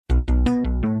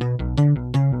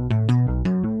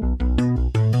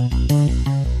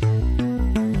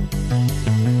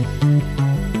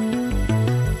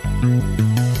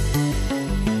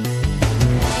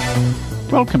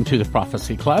Welcome to the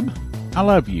Prophecy Club. I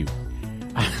love you.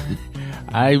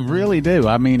 I really do.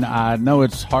 I mean, I know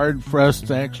it's hard for us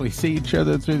to actually see each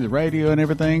other through the radio and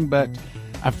everything, but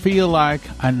I feel like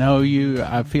I know you.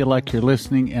 I feel like you're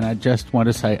listening, and I just want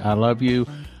to say I love you.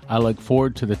 I look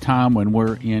forward to the time when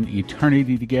we're in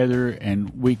eternity together and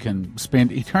we can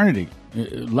spend eternity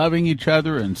loving each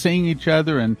other and seeing each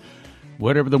other and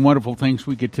whatever the wonderful things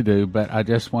we get to do. But I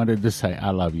just wanted to say I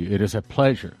love you. It is a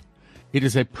pleasure. It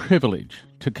is a privilege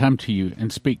to come to you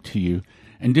and speak to you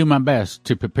and do my best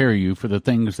to prepare you for the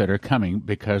things that are coming,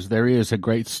 because there is a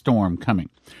great storm coming.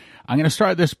 I'm going to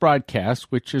start this broadcast,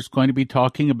 which is going to be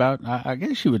talking about, I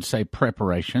guess you would say,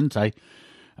 preparations. I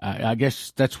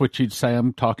guess that's what you'd say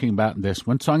I'm talking about in this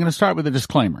one. So I'm going to start with a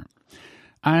disclaimer.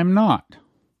 I'm not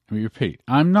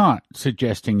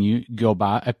suggesting you go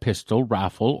buy a pistol,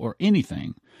 rifle, or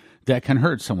anything that can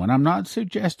hurt someone. I'm not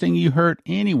suggesting you hurt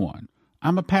anyone.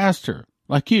 I'm a pastor,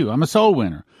 like you. I'm a soul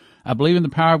winner. I believe in the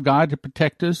power of God to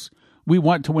protect us. We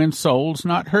want to win souls,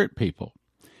 not hurt people.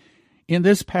 In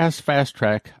this past fast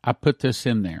track, I put this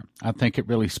in there. I think it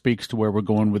really speaks to where we're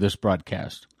going with this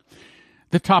broadcast.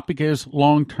 The topic is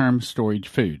long-term storage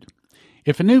food.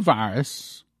 If a new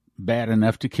virus, bad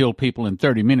enough to kill people in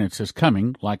 30 minutes, is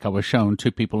coming, like I was shown, 2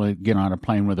 people get on a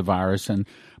plane with a virus, and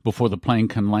before the plane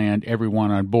can land, everyone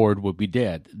on board will be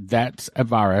dead. That's a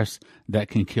virus that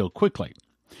can kill quickly.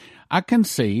 I can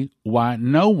see why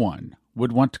no one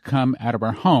would want to come out of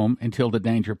our home until the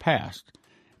danger passed.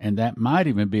 And that might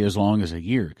even be as long as a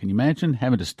year. Can you imagine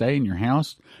having to stay in your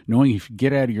house, knowing if you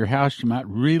get out of your house, you might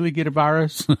really get a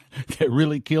virus that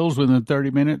really kills within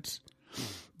 30 minutes?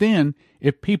 Then,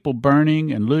 if people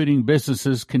burning and looting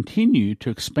businesses continue to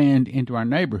expand into our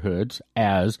neighborhoods,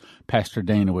 as Pastor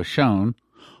Dana was shown,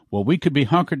 well, we could be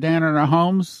hunkered down in our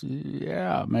homes,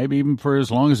 maybe even for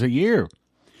as long as a year.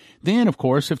 Then, of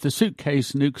course, if the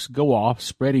suitcase nukes go off,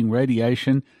 spreading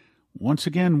radiation, once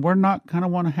again, we're not going to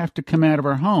want to have to come out of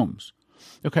our homes.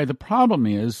 Okay, the problem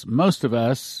is most of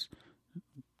us,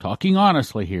 talking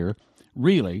honestly here,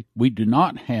 really, we do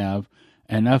not have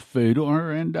enough food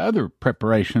and other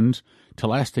preparations to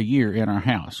last a year in our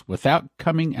house without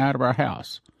coming out of our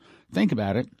house. Think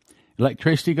about it.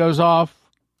 Electricity goes off,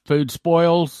 food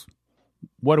spoils.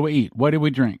 What do we eat? What do we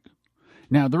drink?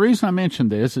 Now, the reason I mention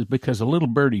this is because a little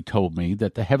birdie told me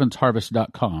that the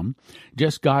heavensharvest.com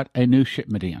just got a new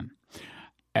shipment in.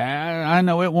 I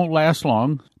know it won't last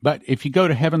long, but if you go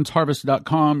to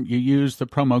heavensharvest.com, you use the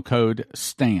promo code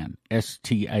STAN,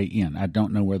 S-T-A-N. I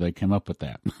don't know where they came up with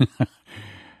that.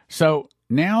 So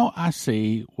now I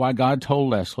see why God told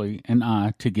Leslie and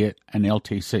I to get an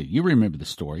LTC. You remember the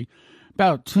story.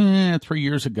 About 3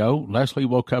 years ago, Leslie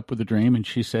woke up with a dream, and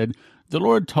she said, the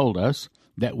Lord told us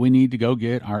that we need to go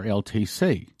get our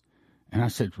LTC. And I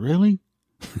said, really?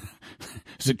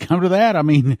 Does it come to that? I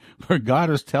mean, where God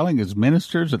is telling his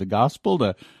ministers of the gospel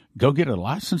to go get a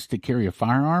license to carry a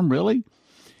firearm, really?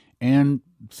 And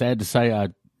sad to say,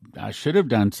 I should have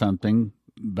done something,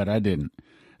 but I didn't.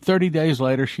 30 days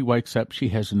later, she wakes up, she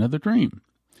has another dream.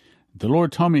 The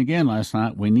Lord told me again last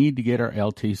night, we need to get our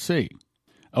LTC.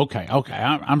 Okay,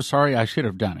 I'm sorry, I should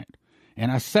have done it.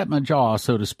 And I set my jaw,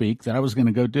 so to speak, that I was going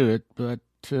to go do it, but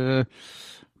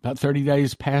about 30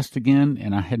 days passed again,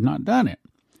 and I had not done it.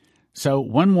 So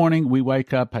one morning we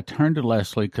wake up, I turn to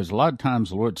Leslie, because a lot of times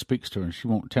the Lord speaks to her and she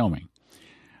won't tell me.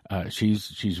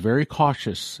 She's very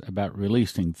cautious about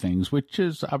releasing things, which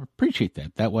is, I appreciate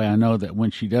that. That way I know that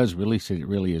when she does release it, it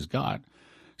really is God.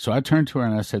 So I turned to her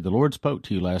and I said, the Lord spoke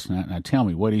to you last night, and I tell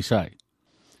me, what did he say?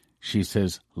 She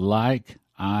says, like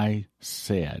I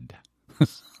said.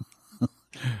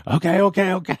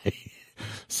 Okay.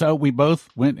 So we both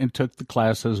went and took the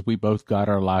classes. We both got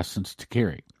our license to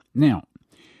carry. Now,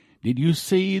 did you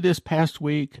see this past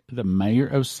week the mayor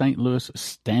of St. Louis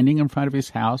standing in front of his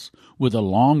house with a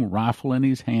long rifle in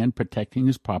his hand protecting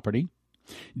his property?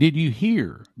 Did you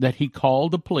hear that he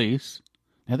called the police?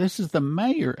 Now, this is the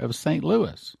mayor of St.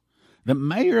 Louis. The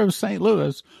mayor of St.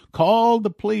 Louis called the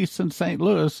police in St.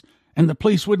 Louis, and the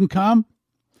police wouldn't come?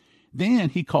 Then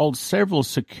he called several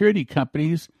security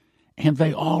companies, and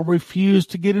they all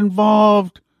refused to get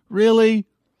involved. Really?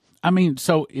 I mean,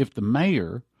 so if the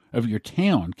mayor of your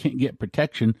town can't get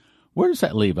protection, where does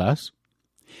that leave us?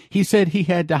 He said he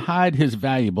had to hide his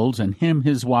valuables, and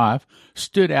his wife,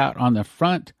 stood out on the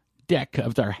front deck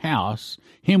of their house,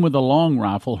 him with a long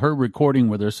rifle, her recording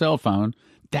with her cell phone.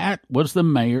 That was the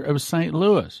mayor of St.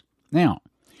 Louis. Now,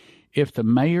 if the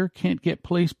mayor can't get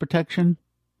police protection,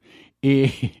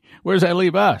 where does that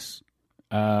leave us?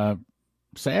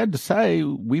 Sad to say,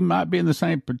 we might be in the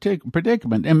same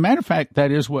predicament. And matter of fact,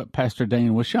 that is what Pastor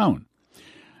Dana was shown.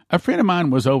 A friend of mine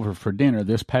was over for dinner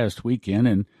this past weekend,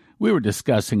 and we were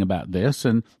discussing about this,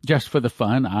 and just for the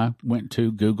fun, I went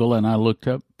to Google and I looked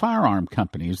up firearm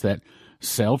companies that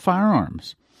sell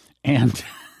firearms. And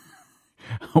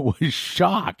I was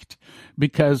shocked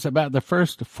because about the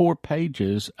first 4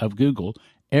 pages of Google,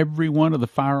 every one of the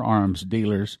firearms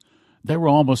dealers, they were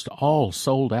almost all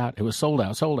sold out. It was sold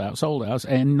out,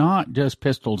 and not just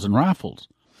pistols and rifles.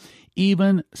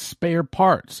 Even spare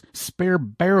parts, spare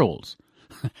barrels,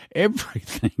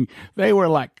 everything. They were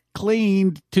like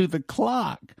cleaned to the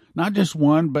clock. Not just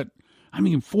one, but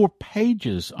 4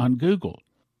 pages on Google.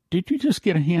 Did you just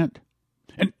get a hint?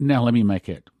 And now let me make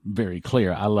it very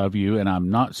clear. I love you, and I'm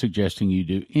not suggesting you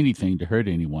do anything to hurt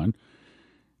anyone.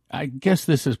 I guess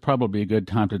this is probably a good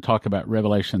time to talk about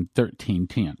Revelation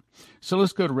 13:10. So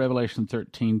let's go to Revelation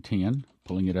 13:10,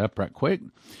 pulling it up right quick.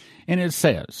 And it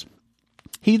says,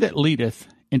 He that leadeth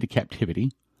into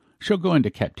captivity shall go into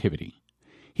captivity.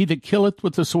 He that killeth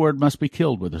with the sword must be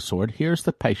killed with the sword. Here's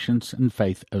the patience and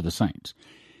faith of the saints.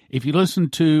 If you listen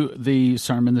to the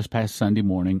sermon this past Sunday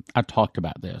morning, I talked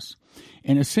about this.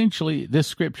 And essentially, this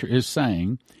scripture is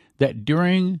saying that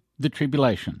during the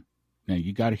tribulation, now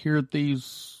you got to hear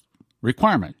these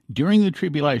requirements. During the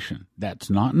tribulation, that's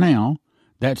not now,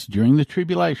 that's during the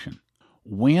tribulation.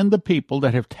 When the people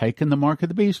that have taken the mark of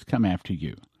the beast come after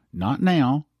you, not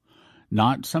now,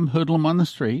 not some hoodlum on the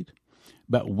street,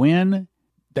 but when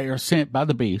they are sent by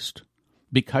the beast,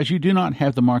 because you do not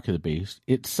have the mark of the beast,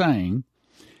 it's saying,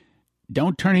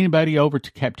 don't turn anybody over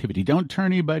to captivity. Don't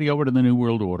turn anybody over to the New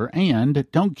World Order. And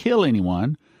don't kill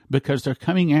anyone because they're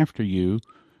coming after you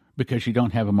because you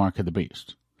don't have a mark of the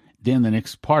beast. Then the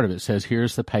next part of it says,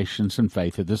 here's the patience and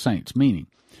faith of the saints. Meaning,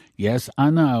 yes,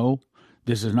 I know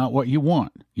this is not what you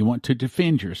want. You want to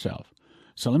defend yourself.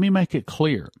 So let me make it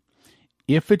clear.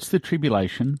 If it's the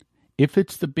tribulation, if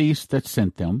it's the beast that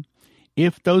sent them,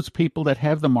 if those people that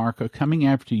have the mark are coming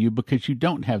after you because you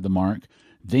don't have the mark,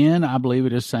 then I believe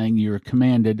it is saying you are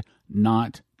commanded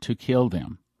not to kill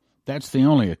them. That's the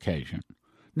only occasion.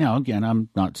 Now, again, I'm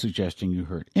not suggesting you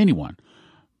hurt anyone,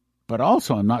 but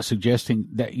also I'm not suggesting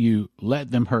that you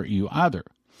let them hurt you either.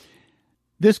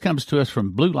 This comes to us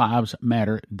from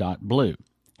BlueLivesMatter.blue.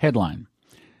 Headline,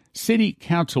 City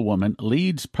Councilwoman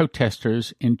leads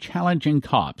protesters in challenging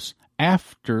cops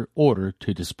after order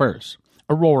to disperse.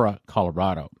 Aurora,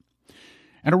 Colorado.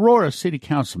 An Aurora city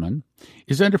councilman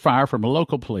is under fire from a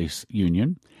local police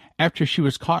union after she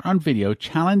was caught on video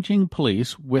challenging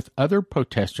police with other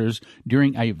protesters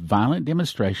during a violent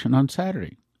demonstration on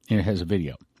Saturday. It has a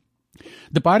video.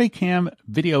 The body cam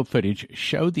video footage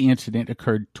showed the incident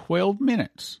occurred 12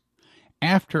 minutes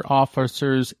after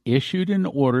officers issued an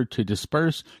order to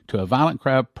disperse to a violent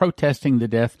crowd protesting the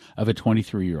death of a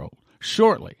 23-year-old.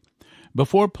 Shortly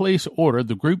before police ordered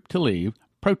the group to leave,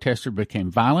 protesters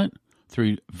became violent,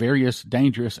 threw various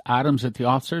dangerous items at the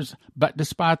officers, but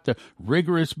despite the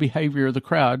rigorous behavior of the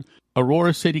crowd,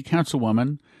 Aurora City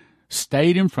Councilwoman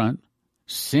stayed in front,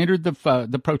 centered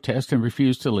the protest, and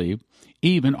refused to leave,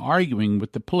 even arguing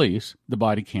with the police, the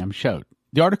body cam showed.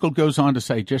 The article goes on to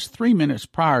say just 3 minutes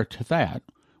prior to that,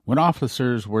 when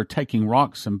officers were taking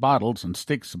rocks and bottles and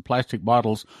sticks and plastic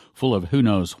bottles full of who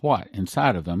knows what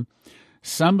inside of them,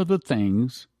 some of the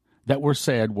things that were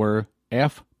said were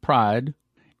F Pride,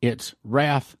 it's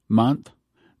Wrath Month.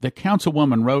 The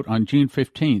councilwoman wrote on June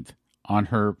 15th on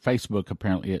her Facebook,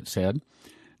 apparently it said,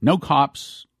 no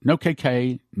cops, no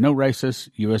KK, no racists,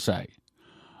 USA.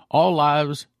 All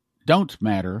lives don't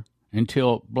matter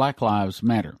until Black Lives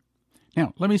Matter.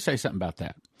 Now, let me say something about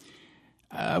that.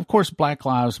 Of course, Black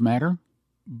Lives Matter,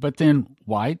 but then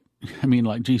white.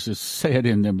 Like Jesus said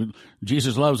in them,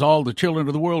 Jesus loves all the children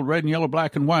of the world, red and yellow,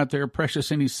 black and white. They're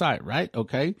precious in his sight, right?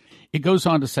 Okay. It goes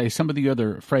on to say some of the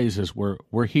other phrases were,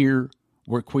 we're here,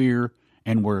 we're queer,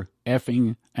 and we're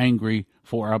effing angry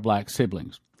for our black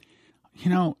siblings.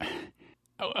 What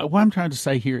I'm trying to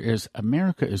say here is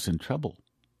America is in trouble.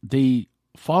 The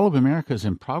fall of America is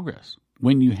in progress.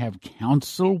 When you have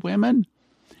councilwomen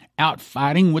out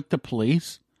fighting with the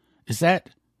police, is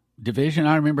that division?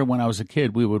 I remember when I was a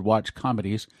kid, we would watch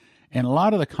comedies, and a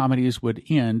lot of the comedies would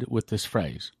end with this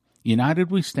phrase, united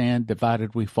we stand,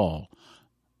 divided we fall.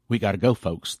 We got to go,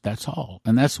 folks. That's all.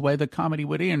 And that's the way the comedy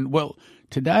would end. Well,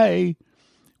 today,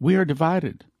 we are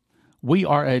divided. We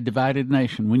are a divided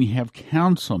nation. When you have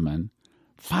councilmen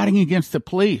fighting against the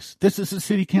police, this is a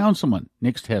city councilman.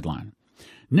 Next headline.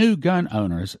 New gun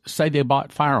owners say they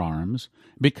bought firearms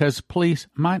because police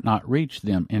might not reach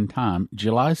them in time.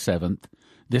 July 7th,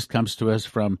 this comes to us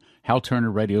from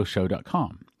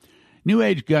HalTurnerRadioShow.com. New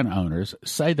age gun owners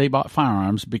say they bought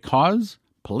firearms because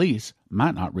police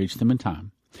might not reach them in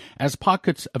time. As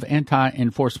pockets of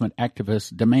anti-enforcement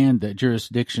activists demand that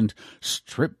jurisdictions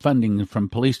strip funding from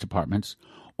police departments,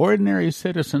 ordinary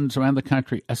citizens around the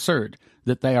country assert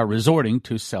that they are resorting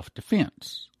to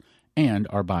self-defense and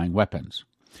are buying weapons.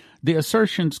 The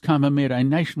assertions come amid a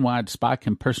nationwide spike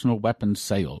in personal weapons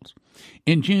sales.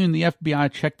 In June, the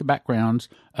FBI checked the backgrounds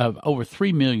of over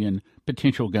 3 million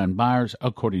potential gun buyers,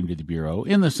 according to the Bureau.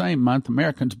 In the same month,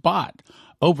 Americans bought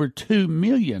over 2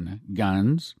 million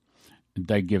guns.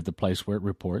 They give the place where it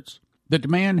reports. The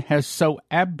demand has so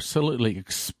absolutely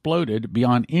exploded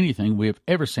beyond anything we have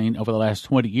ever seen over the last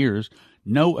 20 years,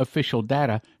 no official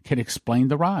data can explain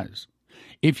the rise.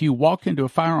 If you walk into a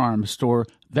firearms store,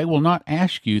 they will not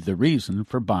ask you the reason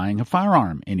for buying a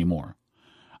firearm anymore.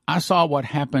 I saw what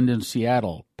happened in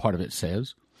Seattle, part of it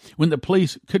says, when the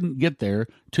police couldn't get there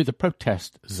to the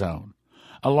protest zone.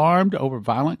 Alarmed over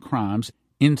violent crimes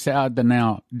inside the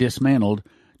now dismantled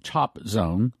CHOP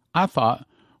zone, I thought,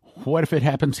 what if it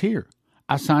happens here?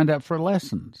 I signed up for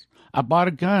lessons. I bought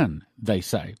a gun, they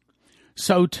say.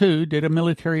 So, too, did a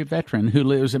military veteran who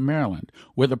lives in Maryland,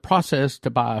 where the process to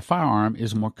buy a firearm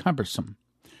is more cumbersome.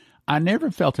 I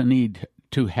never felt a need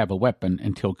to have a weapon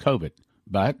until COVID,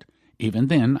 but even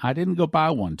then I didn't go buy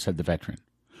one, said the veteran,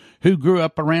 who grew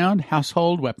up around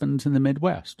household weapons in the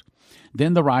Midwest.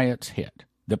 Then the riots hit.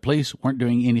 The police weren't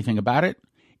doing anything about it.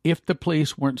 If the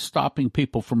police weren't stopping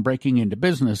people from breaking into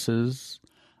businesses,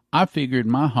 I figured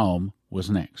my home was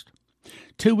next.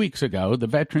 2 weeks ago, the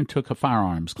veteran took a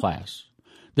firearms class,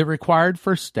 the required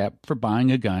first step for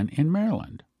buying a gun in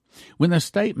Maryland. When the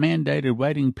state-mandated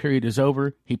waiting period is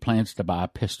over, he plans to buy a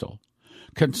pistol.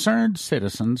 Concerned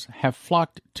citizens have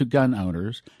flocked to gun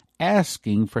owners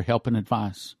asking for help and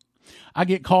advice. I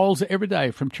get calls every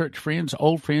day from church friends,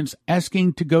 old friends,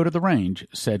 asking to go to the range,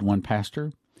 said one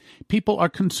pastor. People are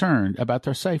concerned about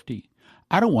their safety.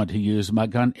 I don't want to use my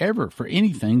gun ever for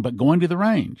anything but going to the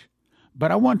range.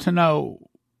 But I want to know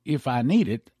if I need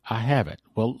it, I have it.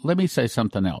 Well, let me say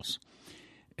something else.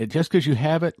 Just because you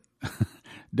have it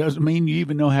doesn't mean you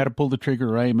even know how to pull the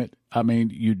trigger or aim it. I mean,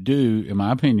 you do, in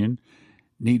my opinion,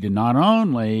 need to not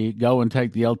only go and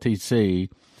take the LTC,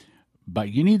 but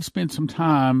you need to spend some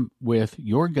time with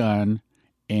your gun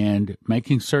and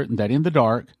making certain that in the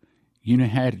dark, you know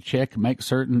how to check, make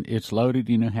certain it's loaded,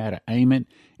 you know how to aim it,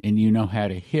 and you know how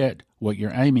to hit what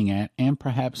you're aiming at, and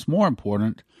perhaps more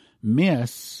important,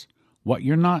 miss what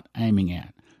you're not aiming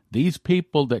at. These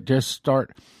people that just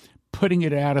start putting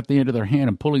it out at the end of their hand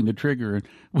and pulling the trigger, and,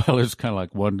 well, it's kind of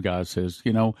like one guy says,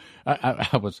 here,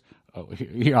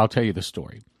 I'll tell you the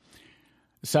story.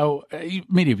 So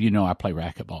many of you know I play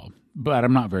racquetball, but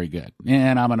I'm not very good.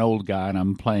 And I'm an old guy, and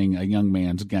I'm playing a young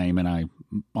man's game, and I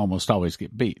almost always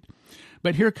get beat.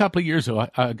 But here a couple of years ago,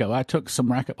 I took some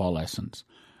racquetball lessons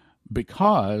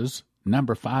because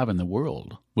number 5 in the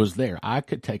world was there. I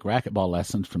could take racquetball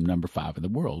lessons from number 5 in the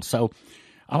world. So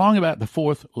along about the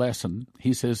 4th lesson,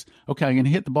 he says, okay, I'm going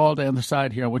to hit the ball down the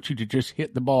side here. I want you to just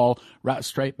hit the ball right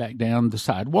straight back down the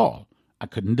side wall. I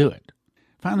couldn't do it.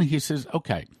 Finally, he says,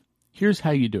 okay, here's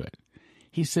how you do it.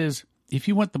 He says, if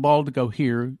you want the ball to go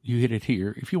here, you hit it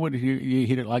here. If you want it here, you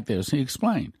hit it like this. He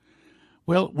explained.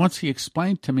 Well, once he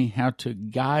explained to me how to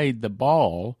guide the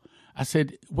ball, I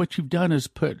said, what you've done is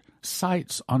put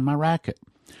sights on my racket.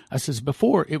 I says,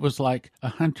 before it was like a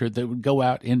hunter that would go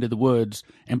out into the woods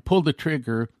and pull the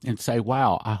trigger and say,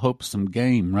 wow, I hope some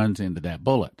game runs into that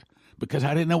bullet, because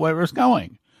I didn't know where it was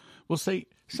going. Well, see,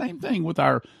 same thing with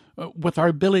our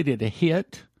ability to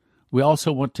hit. We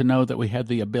also want to know that we have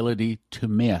the ability to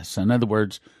miss. In other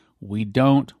words, we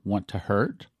don't want to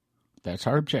hurt. That's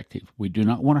our objective. We do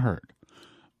not want to hurt.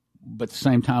 But at the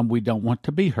same time, we don't want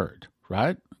to be hurt,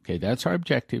 right? Okay, that's our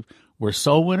objective. We're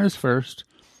soul winners first.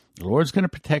 The Lord's going to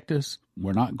protect us.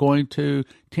 We're not going to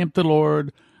tempt the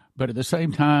Lord. But at the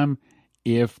same time,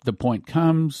 if the point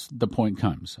comes, the point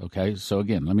comes. Okay, so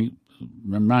again, let me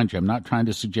remind you, I'm not trying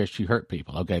to suggest you hurt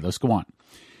people. Okay, let's go on.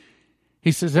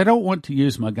 He says, I don't want to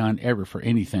use my gun ever for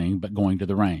anything but going to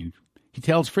the range. He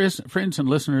tells friends and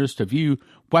listeners to view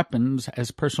weapons as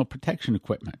personal protection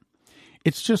equipment.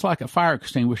 It's just like a fire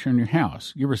extinguisher in your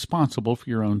house. You're responsible for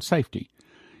your own safety.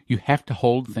 You have to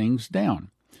hold things down.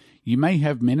 You may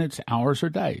have minutes, hours, or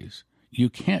days. You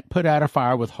can't put out a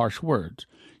fire with harsh words.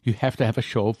 You have to have a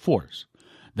show of force.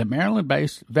 The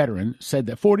Maryland-based veteran said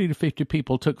that 40 to 50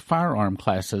 people took firearm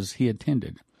classes he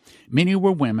attended. Many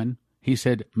were women. He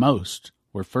said most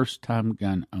were first-time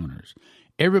gun owners.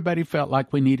 Everybody felt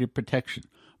like we needed protection.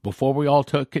 Before, we all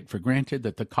took it for granted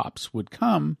that the cops would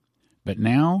come, but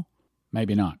now,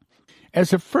 maybe not.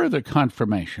 As a further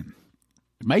confirmation,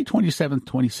 May 27,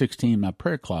 2016, in my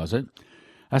prayer closet,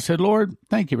 I said, Lord,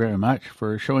 thank you very much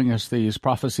for showing us these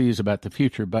prophecies about the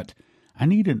future, but I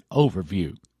need an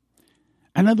overview.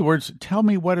 In other words, tell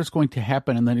me what is going to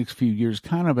happen in the next few years,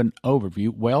 kind of an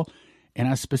overview. Well, and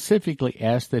I specifically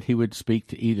asked that he would speak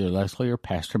to either Leslie or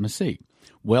Pastor Massey.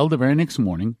 Well, the very next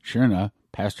morning, sure enough,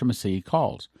 Pastor Massey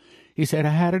calls. He said,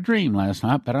 I had a dream last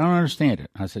night, but I don't understand it.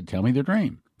 I said, tell me the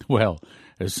dream. Well,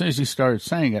 as soon as he started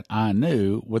saying it, I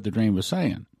knew what the dream was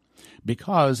saying,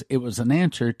 because it was an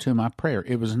answer to my prayer.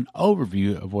 It was an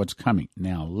overview of what's coming.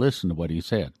 Now, listen to what he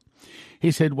said.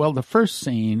 He said, well, the first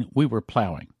scene, we were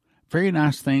plowing. Very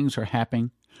nice things are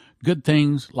happening. Good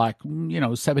things like,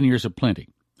 7 years of plenty.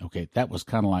 Okay, that was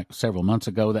kind of like several months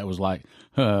ago. That was like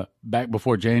back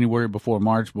before January, before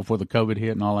March, before the COVID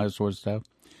hit and all that sort of stuff.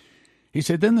 He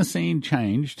said, then the scene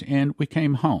changed and we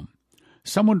came home.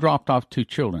 Someone dropped off 2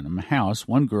 children in my house.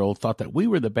 One girl thought that we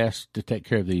were the best to take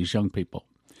care of these young people.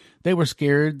 They were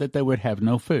scared that they would have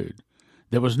no food.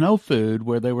 There was no food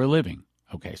where they were living.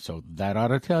 Okay, so that ought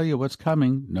to tell you what's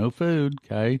coming. No food,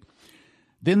 okay?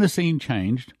 Then the scene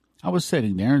changed. I was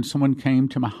sitting there and someone came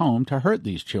to my home to hurt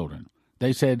these children.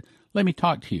 They said, let me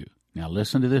talk to you. Now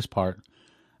listen to this part.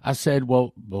 I said,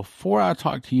 well, before I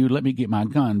talk to you, let me get my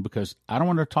gun because I don't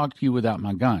want to talk to you without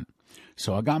my gun.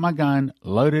 So I got my gun,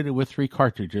 loaded it with 3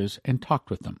 cartridges, and talked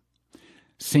with them.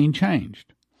 Scene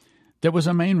changed. There was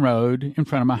a main road in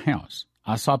front of my house.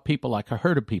 I saw people like a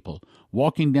herd of people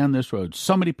walking down this road.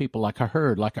 So many people like a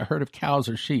herd of cows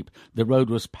or sheep. The road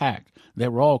was packed. They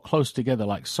were all close together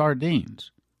like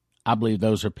sardines. I believe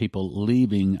those are people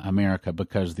leaving America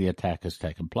because the attack has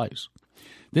taken place.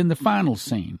 Then the final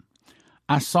scene.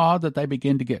 I saw that they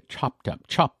began to get chopped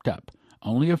up.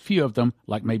 Only a few of them,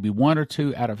 like maybe 1 or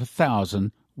 2 out of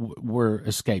 1,000, were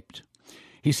escaped.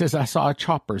 He says, I saw a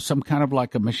chopper, some kind of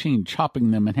like a machine,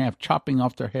 chopping them in half, chopping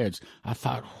off their heads. I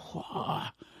thought, wow,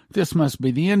 this must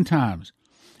be the end times.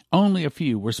 Only a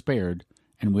few were spared,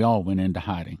 and we all went into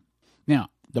hiding. Now,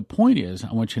 the point is,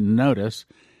 I want you to notice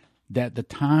that the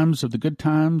times of the good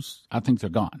times, I think they're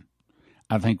gone.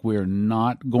 I think we're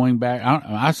not going back.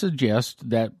 I suggest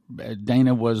that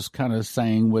Dana was kind of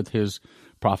saying with his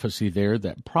prophecy there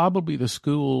that probably the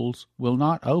schools will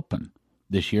not open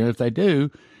this year. If they do,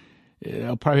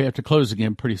 they'll probably have to close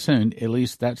again pretty soon. At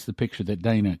least that's the picture that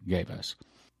Dana gave us.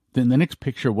 Then the next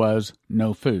picture was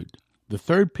no food. The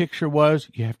third picture was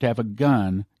you have to have a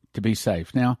gun to be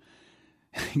safe. Now,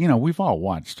 we've all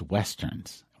watched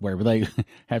Westerns where they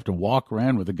have to walk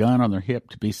around with a gun on their hip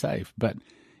to be safe. But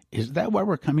is that where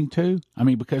we're coming to? I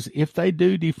mean, because if they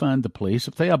do defund the police,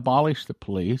 if they abolish the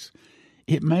police,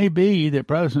 it may be that,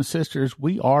 brothers and sisters,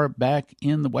 we are back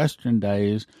in the Western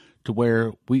days to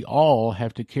where we all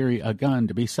have to carry a gun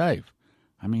to be safe.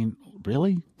 I mean,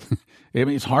 really?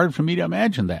 It's hard for me to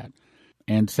imagine that.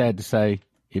 And sad to say,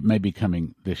 it may be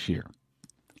coming this year.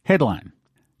 Headline,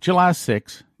 July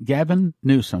 6, Gavin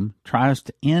Newsom tries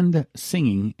to end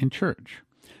singing in church.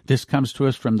 This comes to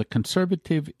us from the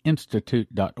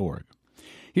conservativeinstitute.org.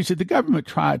 He said the government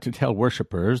tried to tell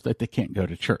worshipers that they can't go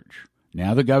to church.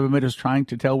 Now the government is trying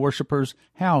to tell worshipers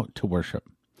how to worship.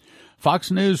 Fox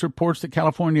News reports that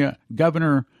California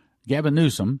Governor Gavin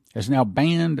Newsom has now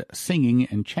banned singing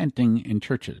and chanting in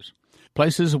churches.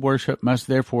 Places of worship must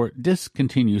therefore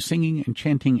discontinue singing and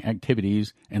chanting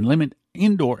activities and limit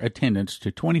indoor attendance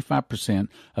to 25%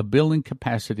 of building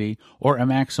capacity or a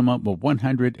maximum of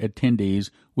 100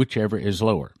 attendees, whichever is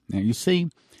lower. Now, you see,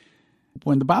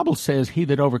 when the Bible says, he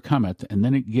that overcometh, and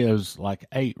then it gives like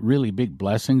 8 really big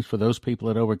blessings for those people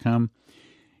that overcome,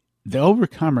 the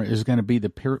overcomer is going to be the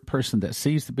person that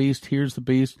sees the beast, hears the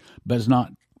beast, but does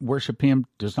not worship him,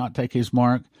 does not take his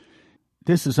mark.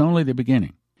 This is only the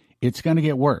beginning. It's going to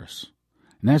get worse.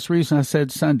 And that's the reason I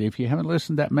said Sunday. If you haven't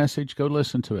listened to that message, go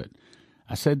listen to it.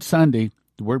 I said Sunday,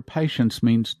 the word patience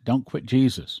means don't quit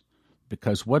Jesus.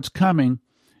 Because what's coming,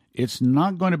 it's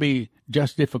not going to be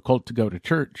just difficult to go to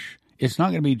church. It's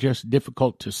not going to be just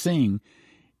difficult to sing.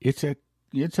 It's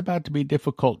about to be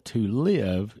difficult to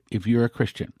live if you're a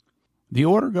Christian. The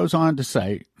order goes on to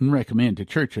say and recommend to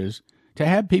churches to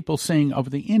have people sing over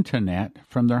the internet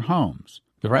from their homes.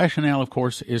 The rationale, of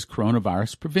course, is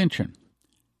coronavirus prevention.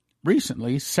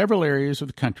 Recently, several areas of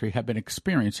the country have been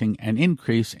experiencing an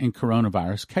increase in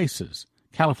coronavirus cases.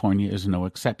 California is no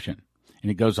exception,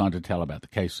 and it goes on to tell about the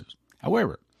cases.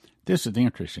 However, this is the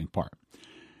interesting part.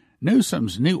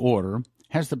 Newsom's new order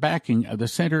has the backing of the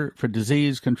Center for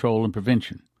Disease Control and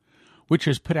Prevention, which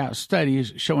has put out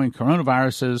studies showing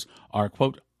coronaviruses are,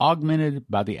 quote, augmented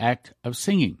by the act of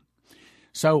singing.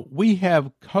 So we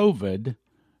have COVID,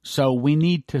 so we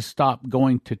need to stop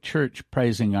going to church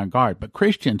praising our God. But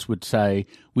Christians would say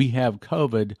we have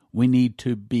COVID, we need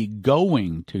to be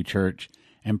going to church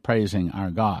and praising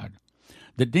our God.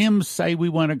 The Dems say we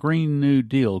want a Green New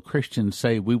Deal. Christians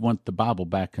say we want the Bible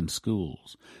back in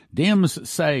schools. Dems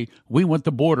say we want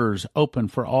the borders open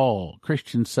for all.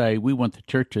 Christians say we want the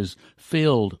churches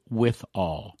filled with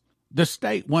all. The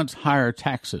state wants higher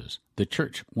taxes. The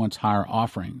church wants higher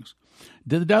offerings.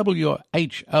 The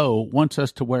WHO wants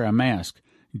us to wear a mask.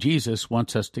 Jesus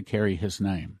wants us to carry his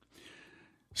name.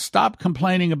 Stop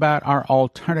complaining about our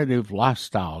alternative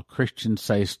lifestyle. Christians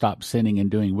say stop sinning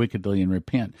and doing wickedly and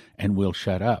repent, and we'll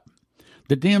shut up.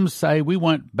 The Dems say we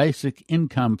want basic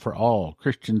income for all.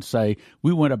 Christians say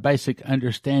we want a basic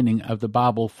understanding of the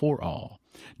Bible for all.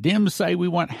 Dems say we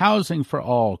want housing for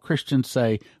all. Christians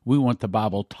say we want the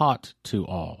Bible taught to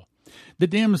all. The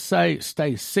Dems say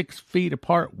stay 6 feet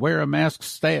apart, wear a mask,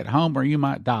 stay at home, or you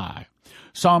might die.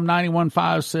 Psalm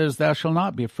 91:5 says, Thou shalt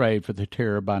not be afraid for the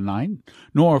terror by night,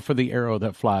 nor for the arrow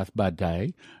that flieth by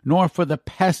day, nor for the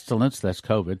pestilence, that's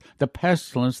COVID, the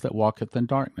pestilence that walketh in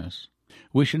darkness.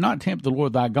 We should not tempt the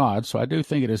Lord thy God, so I do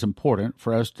think it is important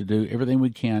for us to do everything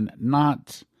we can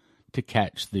not to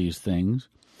catch these things,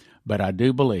 but I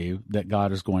do believe that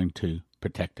God is going to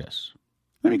protect us.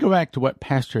 Let me go back to what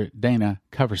Pastor Dana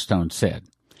Coverstone said.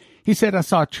 He said, I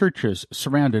saw churches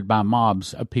surrounded by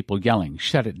mobs of people yelling,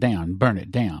 shut it down, burn it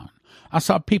down. I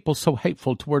saw people so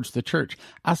hateful towards the church.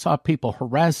 I saw people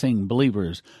harassing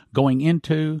believers going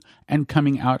into and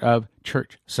coming out of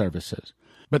church services.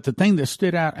 But the thing that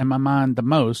stood out in my mind the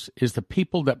most is the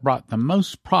people that brought the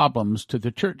most problems to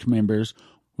the church members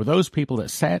were those people that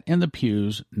sat in the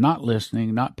pews, not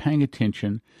listening, not paying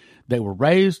attention. They were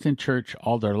raised in church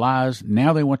all their lives.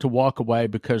 Now they want to walk away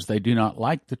because they do not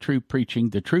like the true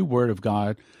preaching, the true word of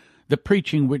God, the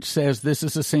preaching which says this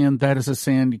is a sin, that is a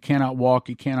sin, you cannot walk,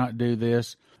 you cannot do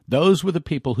this. Those were the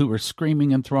people who were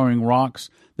screaming and throwing rocks.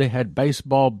 They had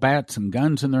baseball bats and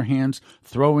guns in their hands,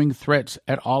 throwing threats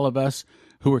at all of us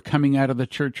who were coming out of the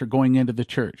church or going into the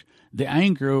church. The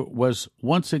anger was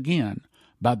once again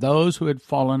by those who had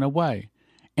fallen away.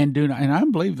 And I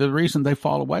believe the reason they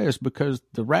fall away is because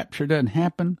the rapture doesn't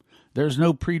happen. There's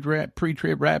no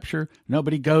pre-trib rapture.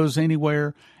 Nobody goes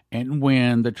anywhere. And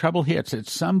when the trouble hits, at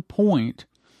some point,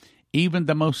 even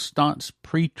the most staunch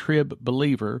pre-trib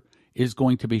believer is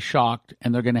going to be shocked,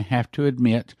 and they're going to have to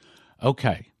admit,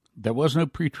 okay, there was no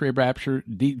pre-trib rapture.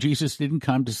 Jesus didn't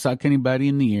come to suck anybody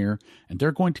in the ear, and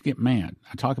they're going to get mad.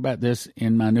 I talk about this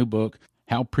in my new book,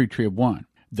 How Pre-Trib Won.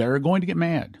 They're going to get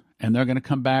mad. And they're going to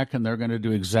come back and they're going to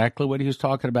do exactly what he was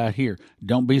talking about here.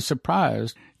 Don't be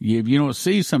surprised if you don't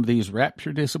see some of these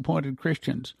rapture-disappointed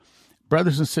Christians.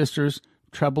 Brothers and sisters,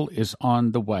 trouble is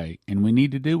on the way, and we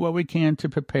need to do what we can to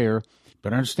prepare,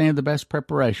 but understand the best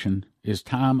preparation is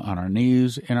time on our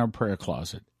knees in our prayer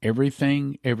closet.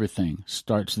 Everything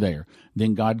starts there.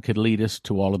 Then God could lead us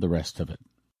to all of the rest of it.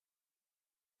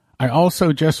 I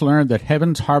also just learned that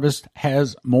Heaven's Harvest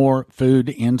has more food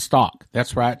in stock.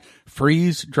 That's right,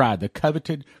 freeze-dried, the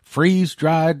coveted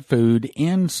freeze-dried food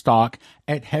in stock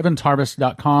at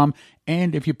heavensharvest.com.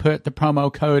 And if you put the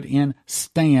promo code in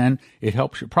STAN, it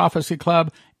helps your Prophecy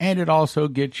Club, and it also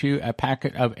gets you a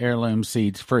packet of heirloom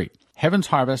seeds free.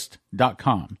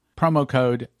 heavensharvest.com, promo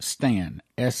code STAN,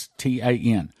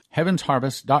 S-T-A-N,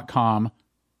 heavensharvest.com,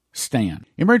 STAN.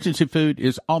 Emergency food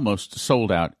is almost sold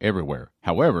out everywhere.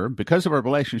 However, because of our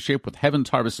relationship with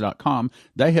heavensharvest.com,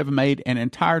 they have made an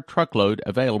entire truckload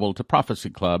available to Prophecy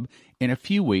Club in a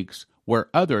few weeks, where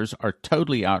others are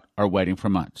totally out or waiting for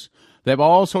months. They have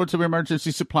all sorts of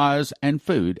emergency supplies and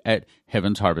food at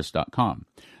heavensharvest.com.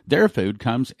 Their food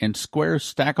comes in square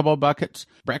stackable buckets,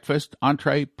 breakfast,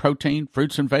 entree, protein,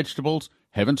 fruits and vegetables.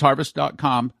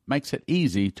 heavensharvest.com makes it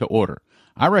easy to order.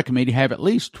 I recommend you have at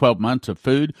least 12 months of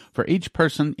food for each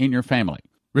person in your family.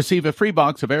 Receive a free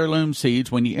box of heirloom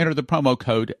seeds when you enter the promo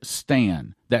code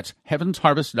STAN. That's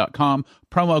heavensharvest.com,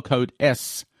 promo code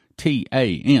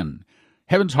STAN.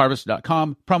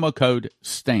 heavensharvest.com, promo code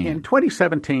STAN. In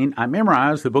 2017, I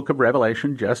memorized the book of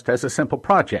Revelation just as a simple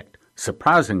project.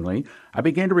 Surprisingly, I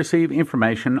began to receive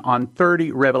information on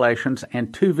 30 revelations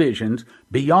and 2 visions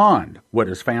beyond what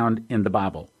is found in the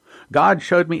Bible. God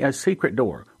showed me a secret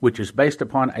door, which is based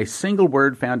upon a single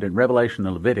word found in Revelation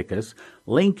and Leviticus,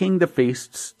 linking the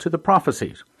feasts to the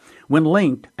prophecies. When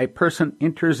linked, a person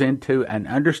enters into an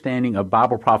understanding of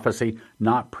Bible prophecy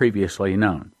not previously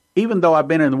known. Even though I've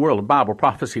been in the world of Bible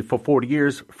prophecy for 40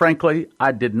 years, frankly,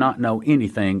 I did not know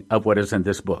anything of what is in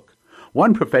this book.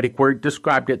 One prophetic word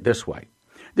described it this way: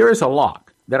 there is a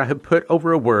lock that I have put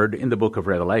over a word in the book of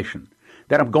Revelation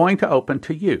that I'm going to open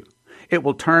to you. It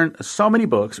will turn so many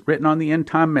books written on the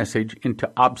end-time message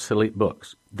into obsolete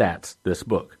books. That's this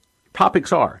book.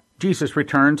 Topics are: Jesus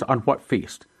returns on what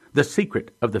feast? The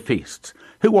secret of the feasts.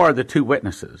 Who are the two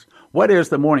witnesses? What is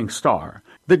the morning star?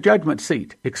 The judgment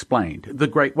seat explained. The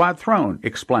great white throne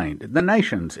explained. The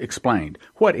nations explained.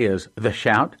 What is the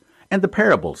shout? And the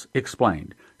parables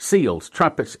explained. Seals,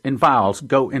 trumpets, and vials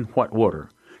go in what order?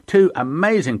 2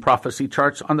 amazing prophecy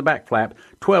charts on the back flap,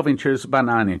 12 inches by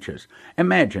 9 inches.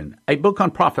 Imagine a book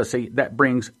on prophecy that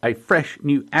brings a fresh,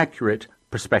 new, accurate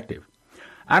perspective.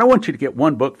 I don't want you to get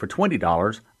one book for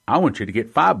 $20. I want you to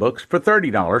get 5 books for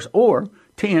 $30 or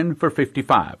 10 for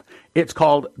 $55. It's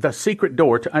called The Secret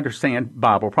Door to Understand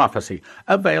Bible Prophecy,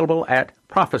 available at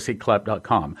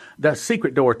prophecyclub.com. The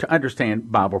Secret Door to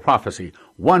Understand Bible Prophecy.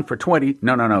 1 for $20.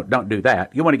 No, don't do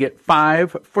that. You want to get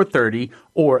 5 for $30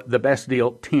 or the best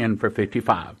deal, 10 for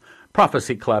 $55.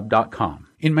 prophecyclub.com.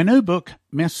 In my new book,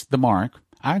 Miss the Mark,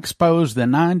 I expose the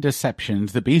 9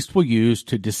 deceptions the beast will use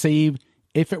to deceive,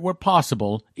 if it were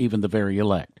possible, even the very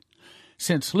elect.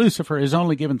 Since Lucifer is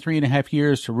only given 3.5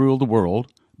 years to rule the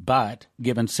world, but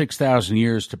given 6,000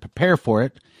 years to prepare for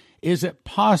it, is it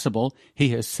possible he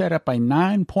has set up a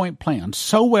 9-point plan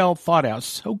so well thought out,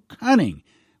 so cunning,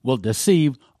 will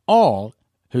deceive all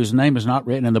whose name is not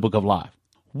written in the book of life?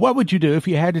 What would you do if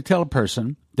you had to tell a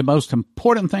person the most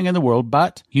important thing in the world,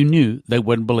 but you knew they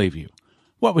wouldn't believe you?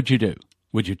 What would you do?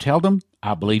 Would you tell them?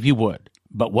 I believe you would.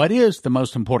 But what is the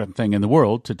most important thing in the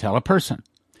world to tell a person?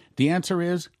 The answer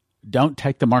is, don't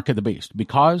take the mark of the beast,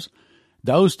 because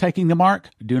those taking the mark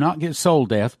do not get soul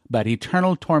death, but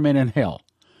eternal torment in hell.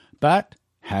 But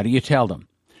how do you tell them?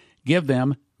 Give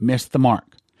them Miss the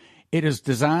Mark. It is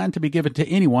designed to be given to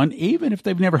anyone, even if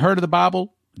they've never heard of the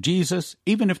Bible, Jesus,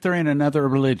 even if they're in another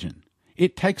religion.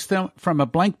 It takes them from a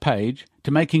blank page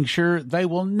to making sure they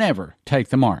will never take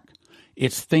the mark.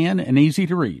 It's thin and easy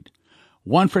to read.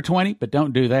 1 for $20, but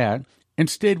don't do that.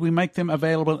 Instead, we make them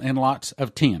available in lots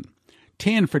of 10.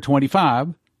 10 for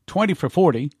 $25, 20 for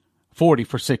 $40, 40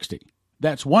 for $60.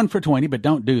 That's 1 for $20, but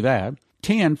don't do that.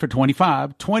 10 for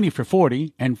 $25, 20 for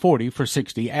 $40, and 40 for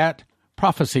 $60 at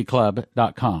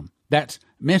prophecyclub.com. That's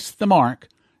Miss the Mark.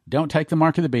 Don't take the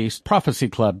mark of the beast.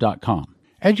 prophecyclub.com.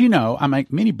 As you know, I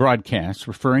make many broadcasts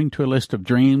referring to a list of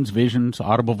dreams, visions,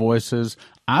 audible voices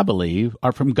I believe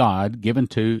are from God, given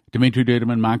to Dimitri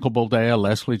Duduman, Michael Boldea,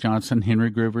 Leslie Johnson,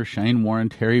 Henry Gruver, Shane Warren,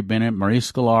 Terry Bennett,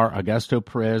 Maurice Sklar, Augusto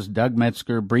Perez, Doug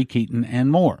Metzger, Bree Keaton, and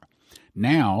more.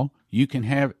 Now you can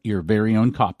have your very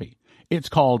own copy. It's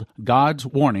called God's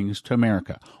Warnings to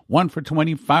America. 1 for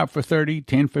 $20, 5 for $30,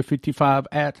 10 for $55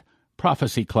 at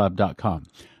prophecyclub.com.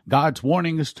 God's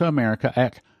Warnings to America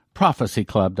at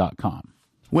prophecyclub.com.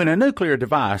 When a nuclear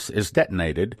device is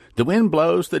detonated, the wind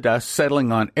blows the dust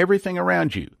settling on everything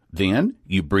around you. Then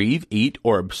you breathe, eat,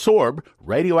 or absorb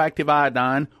radioactive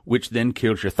iodine, which then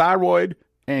kills your thyroid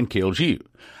and kills you.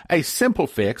 A simple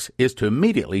fix is to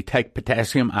immediately take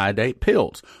potassium iodate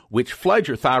pills, which flood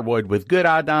your thyroid with good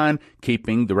iodine,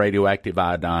 keeping the radioactive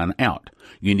iodine out.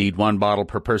 You need 1 bottle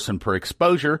per person per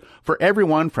exposure for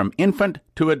everyone from infant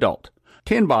to adult.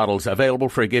 10 bottles available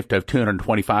for a gift of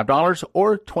 $225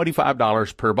 or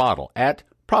 $25 per bottle at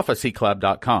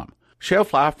prophecyclub.com.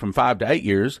 Shelf life from 5 to 8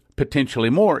 years,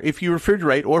 potentially more if you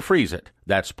refrigerate or freeze it.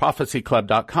 That's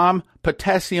prophecyclub.com,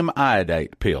 potassium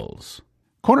iodate pills.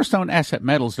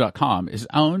 CornerstoneAssetMetals.com is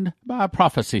owned by a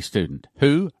prophecy student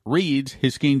who reads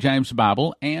his King James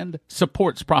Bible and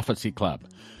supports Prophecy Club.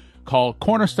 Call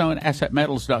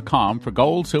CornerstoneAssetMetals.com for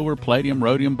gold, silver, palladium,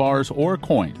 rhodium bars, or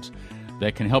coins.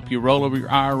 They can help you roll over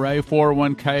your IRA,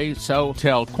 401k, so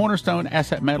tell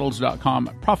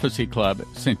CornerstoneAssetMetals.com Prophecy Club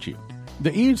sent you.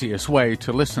 The easiest way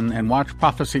to listen and watch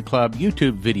Prophecy Club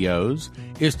YouTube videos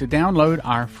is to download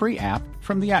our free app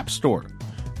from the App Store.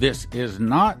 This is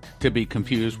not to be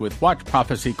confused with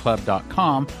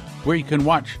WatchProphecyClub.com, where you can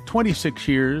watch 26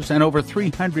 years and over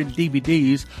 300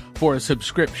 DVDs for a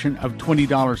subscription of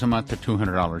 $20 a month to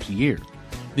 $200 a year.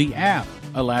 The app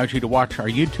allows you to watch our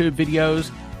YouTube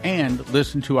videos and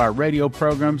listen to our radio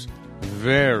programs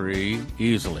very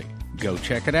easily. Go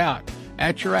check it out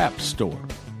at your app store.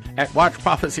 At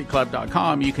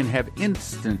WatchProphecyClub.com, you can have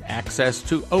instant access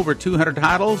to over 200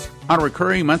 titles on a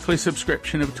recurring monthly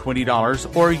subscription of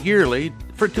 $20 or yearly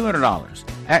for $200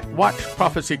 at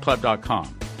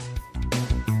WatchProphecyClub.com.